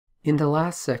In the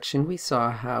last section, we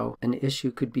saw how an issue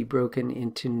could be broken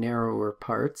into narrower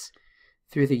parts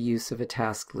through the use of a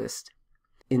task list.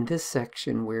 In this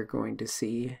section, we're going to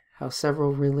see how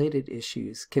several related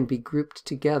issues can be grouped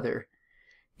together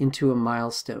into a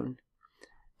milestone.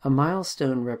 A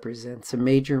milestone represents a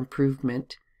major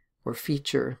improvement or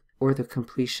feature or the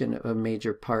completion of a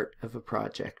major part of a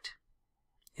project.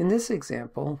 In this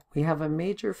example, we have a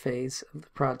major phase of the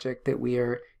project that we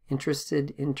are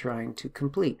interested in trying to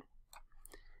complete.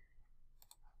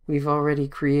 We've already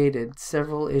created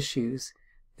several issues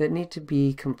that need to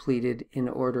be completed in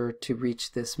order to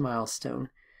reach this milestone,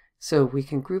 so we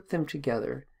can group them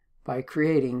together by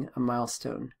creating a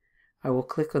milestone. I will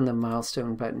click on the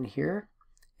milestone button here,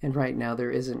 and right now there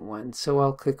isn't one, so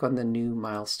I'll click on the new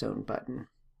milestone button.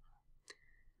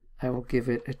 I will give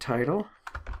it a title,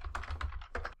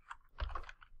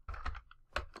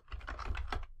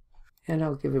 and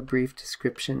I'll give a brief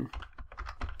description.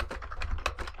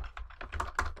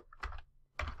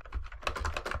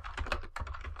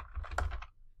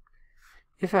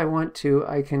 If I want to,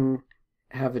 I can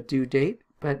have a due date,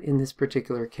 but in this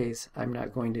particular case, I'm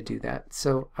not going to do that.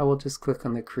 So I will just click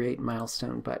on the Create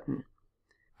Milestone button.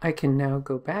 I can now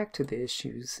go back to the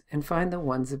issues and find the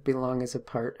ones that belong as a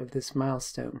part of this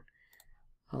milestone.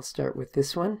 I'll start with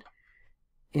this one.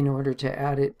 In order to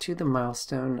add it to the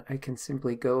milestone, I can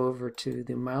simply go over to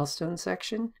the milestone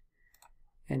section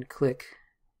and click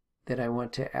that I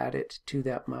want to add it to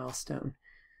that milestone.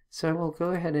 So I will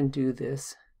go ahead and do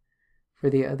this for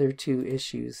the other two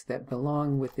issues that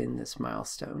belong within this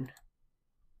milestone.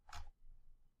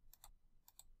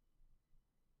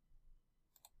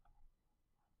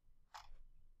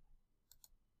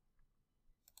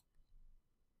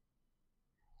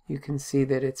 You can see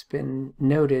that it's been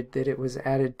noted that it was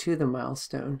added to the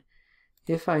milestone.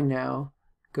 If I now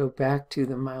go back to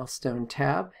the milestone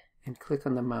tab and click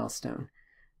on the milestone,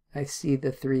 I see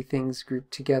the three things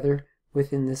grouped together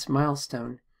within this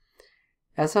milestone.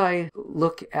 As I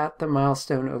look at the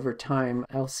milestone over time,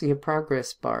 I'll see a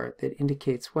progress bar that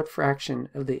indicates what fraction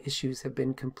of the issues have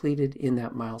been completed in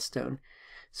that milestone.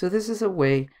 So this is a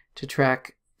way to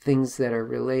track things that are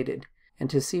related and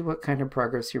to see what kind of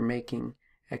progress you're making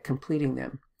at completing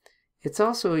them. It's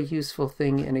also a useful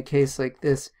thing in a case like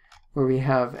this where we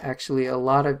have actually a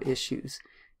lot of issues.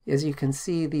 As you can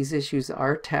see, these issues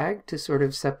are tagged to sort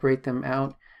of separate them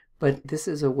out, but this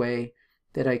is a way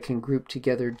that I can group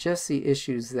together just the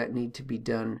issues that need to be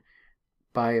done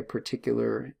by a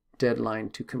particular deadline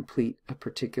to complete a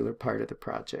particular part of the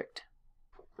project.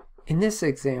 In this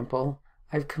example,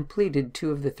 I've completed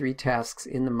two of the three tasks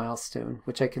in the milestone,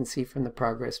 which I can see from the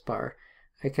progress bar.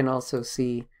 I can also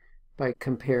see by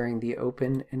comparing the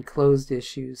open and closed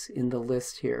issues in the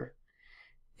list here.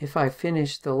 If I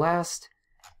finish the last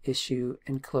issue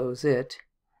and close it,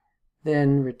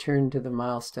 then return to the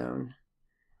milestone,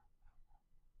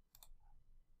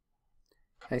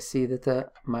 I see that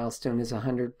the milestone is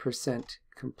 100%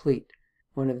 complete.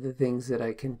 One of the things that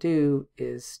I can do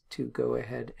is to go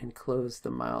ahead and close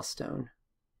the milestone.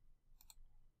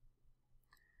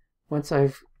 Once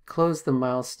I've closed the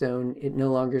milestone, it no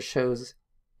longer shows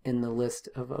in the list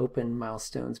of open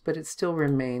milestones, but it still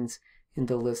remains in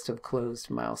the list of closed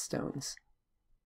milestones.